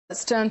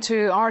Let's turn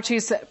to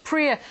RT's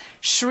Priya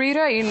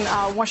Shrita in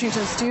our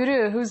Washington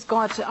studio, who's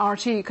got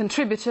RT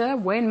contributor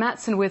Wayne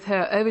Madsen with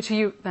her. Over to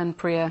you then,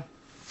 Priya.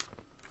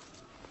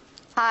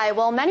 Hi.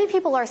 Well, many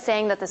people are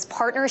saying that this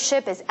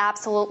partnership is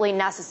absolutely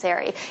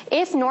necessary.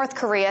 If North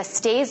Korea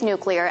stays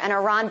nuclear and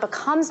Iran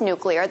becomes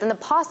nuclear, then the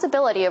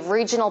possibility of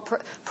regional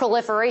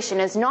proliferation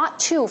is not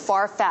too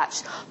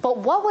far-fetched. But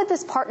what would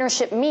this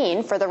partnership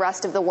mean for the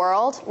rest of the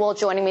world? Well,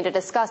 joining me to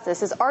discuss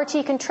this is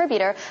RT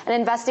contributor and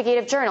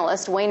investigative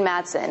journalist Wayne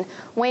Madsen.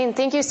 Wayne,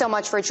 thank you so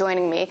much for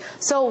joining me.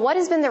 So what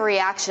has been the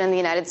reaction in the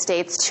United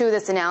States to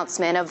this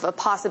announcement of a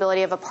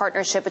possibility of a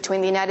partnership between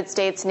the United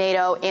States,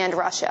 NATO, and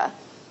Russia?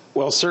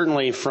 Well,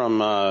 certainly from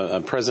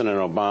President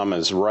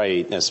Obama's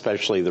right,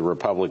 especially the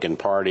Republican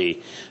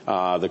Party,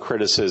 the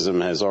criticism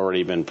has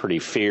already been pretty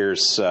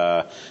fierce.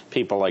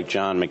 People like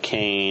John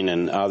McCain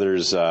and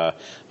others,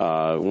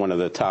 one of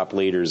the top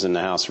leaders in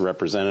the House of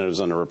Representatives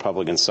on the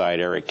Republican side,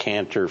 Eric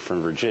Cantor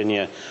from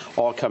Virginia,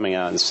 all coming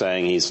out and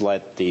saying he's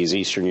let these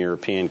Eastern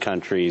European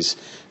countries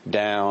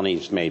down.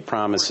 He's made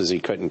promises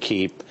he couldn't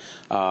keep.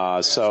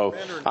 So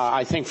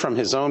I think from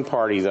his own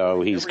party,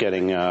 though, he's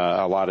getting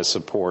a lot of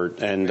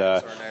support, and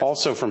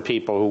also from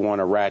people who want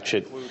to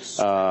ratchet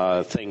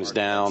things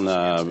down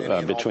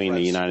between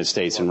the United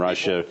States and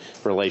Russia.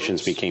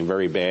 Relations became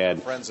very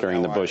bad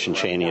during the Bush and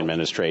Cheney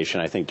administration.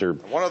 I think they're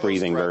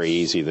breathing very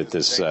easy that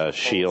this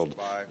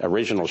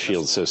original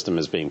SHIELD system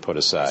is being put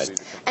aside.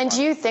 And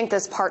do you think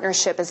this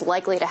partnership is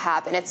likely to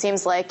happen? It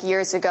seems like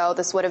years ago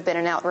this would have been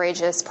an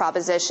outrageous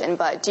proposition,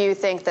 but do you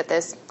think that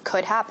this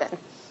could happen?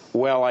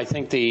 Well, I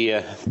think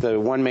the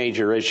one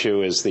major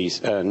issue is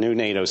the new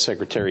NATO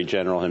Secretary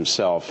General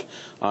himself,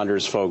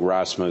 Anders Fogh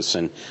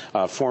Rasmussen,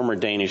 former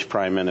Danish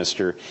Prime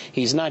Minister.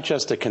 He's not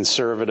just a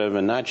conservative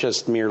and not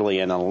just merely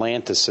an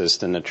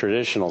Atlanticist in the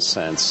traditional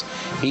sense.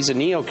 He's a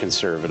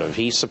neoconservative.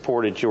 He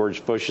supported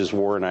George Bush's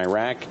war in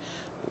Iraq,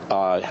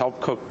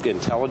 helped cook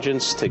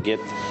intelligence to get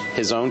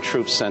his own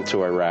troops sent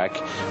to Iraq.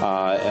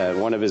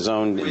 One of his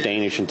own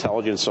Danish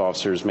intelligence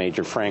officers,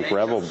 Major Frank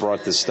Revel,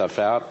 brought this stuff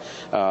out.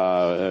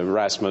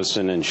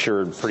 Rasmussen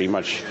ensured pretty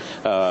much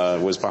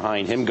was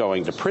behind him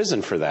going to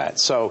prison for that.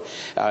 So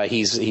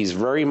he's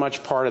very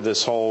much part of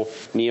this whole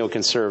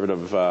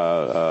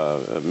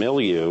neoconservative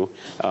milieu,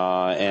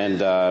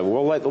 and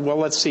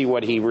let's see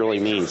what he really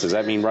means. Does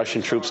that mean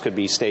Russian troops could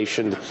be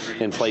stationed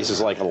in places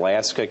like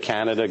Alaska,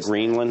 Canada,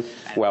 Greenland?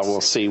 Well,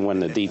 we'll see when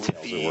the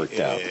details are worked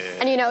out.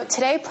 And you know,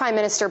 today Prime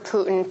Minister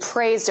Putin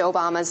praised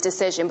Obama's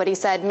decision, but he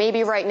said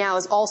maybe right now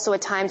is also a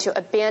time to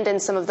abandon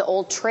some of the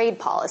old trade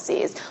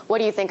policies. What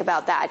do you think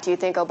about that? Do you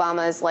think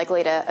Obama is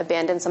likely to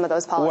abandon some of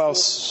those policies? Well,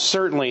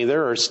 certainly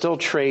there are still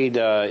trade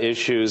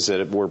issues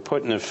that were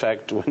put in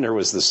effect when there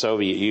was the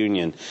Soviet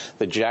Union.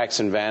 The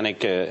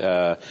Jackson-Vanik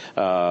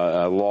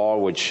law,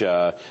 which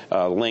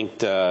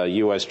linked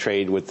U.S.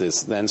 trade with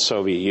this then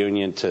Soviet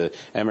Union to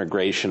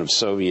emigration of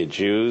Soviet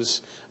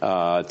Jews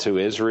to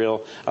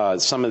Israel.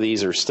 Some of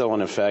these are still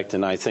in effect,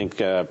 and I think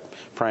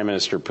Prime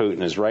Minister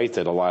Putin is right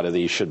that a lot of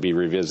these should be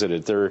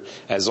revisited. They're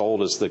as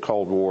old as the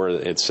Cold War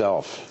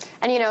itself.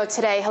 And, you know,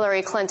 today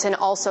Hillary Clinton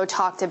also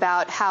talked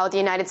about how the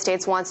United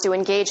States wants to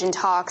engage in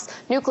talks,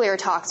 nuclear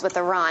talks with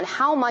Iran.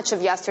 How much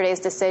of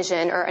yesterday's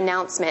decision or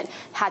announcement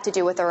had to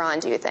do with Iran,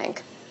 do you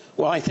think?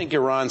 Well, I think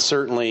Iran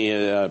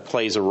certainly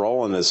plays a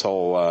role in this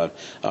whole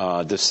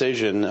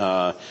decision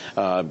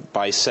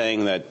by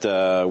saying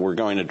that we're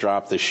going to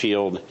drop the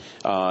SHIELD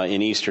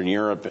in Eastern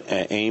Europe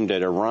aimed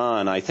at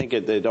Iran. I think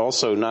it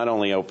also not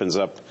only opens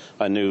up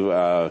a new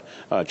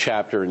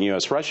chapter in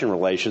U.S.-Russian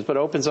relations, but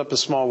opens up a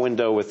small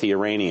window with the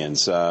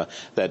Iranians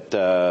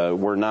that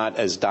we're not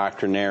as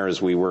doctrinaire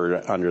as we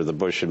were under the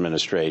Bush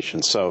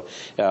administration. So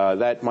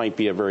that might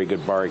be a very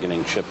good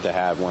bargaining chip to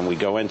have when we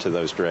go into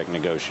those direct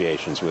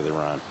negotiations with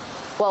Iran.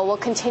 Well, we'll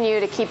continue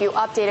to keep you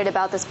updated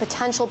about this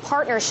potential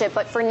partnership,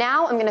 but for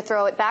now, I'm going to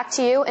throw it back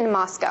to you in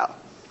Moscow.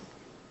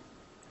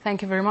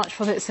 Thank you very much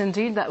for this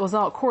indeed. That was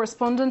our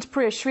correspondent,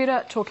 Priya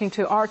Shrita, talking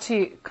to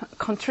RT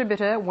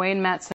contributor Wayne Madsen.